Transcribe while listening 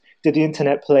did the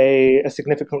internet play a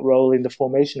significant role in the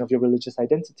formation of your religious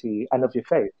identity and of your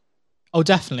faith? Oh,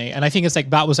 definitely. And I think it's like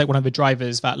that was like one of the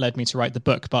drivers that led me to write the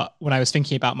book. But when I was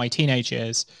thinking about my teenage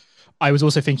years, I was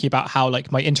also thinking about how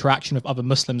like my interaction with other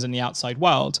Muslims in the outside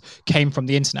world came from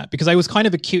the internet, because I was kind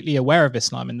of acutely aware of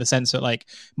Islam in the sense that like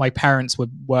my parents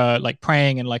were like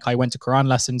praying, and like I went to Quran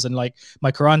lessons, and like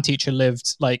my Quran teacher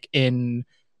lived like in,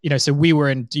 so we were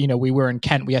in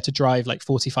Kent. We had to drive like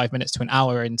 45 minutes to an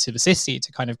hour into the city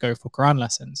to kind of go for Quran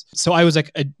lessons. So I was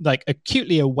like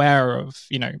acutely aware of,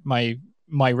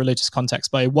 my religious context,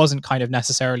 but it wasn't kind of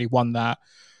necessarily one that,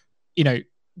 you know,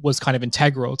 was kind of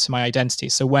integral to my identity.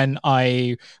 So when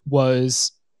I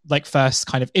was like first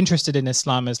kind of interested in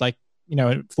Islam as like,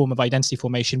 a form of identity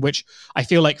formation, which I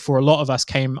feel like for a lot of us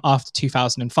came after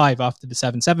 2005, after the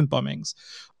 7/7 bombings,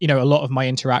 a lot of my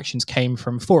interactions came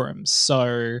from forums.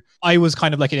 So I was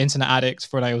kind of like an internet addict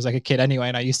for when I was like a kid anyway.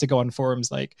 And I used to go on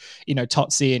forums like,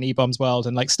 Totsi and eBombs World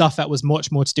and like stuff that was much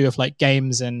more to do with like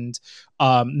games and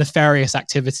nefarious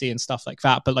activity and stuff like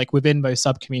that. But like within those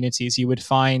sub communities, you would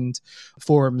find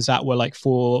forums that were like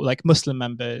for like Muslim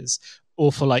members,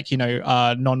 or for like,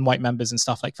 non-white members and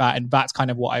stuff like that. And that's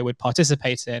kind of what I would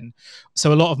participate in.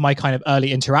 So a lot of my kind of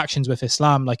early interactions with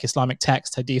Islam, like Islamic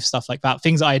text, hadith, stuff like that,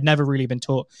 things that I had never really been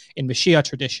taught in the Shia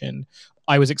tradition,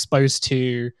 I was exposed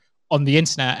to on the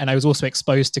internet. And I was also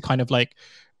exposed to kind of like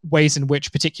ways in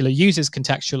which particular users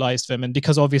contextualized them. And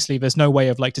because obviously there's no way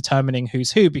of like determining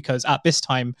who's who, because at this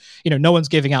time, no one's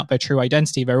giving out their true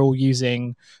identity. They're all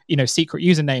using, secret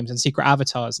usernames and secret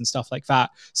avatars and stuff like that.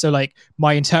 So like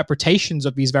my interpretations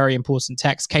of these very important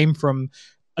texts came from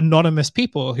anonymous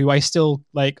people who I still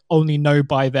like only know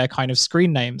by their kind of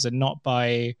screen names and not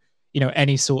by,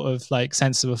 any sort of like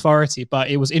sense of authority. But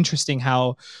it was interesting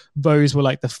how those were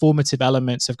like the formative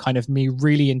elements of kind of me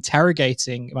really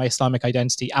interrogating my Islamic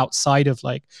identity outside of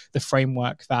like the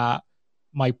framework that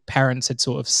my parents had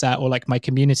sort of set, or like my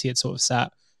community had sort of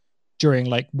set during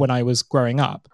like when I was growing up.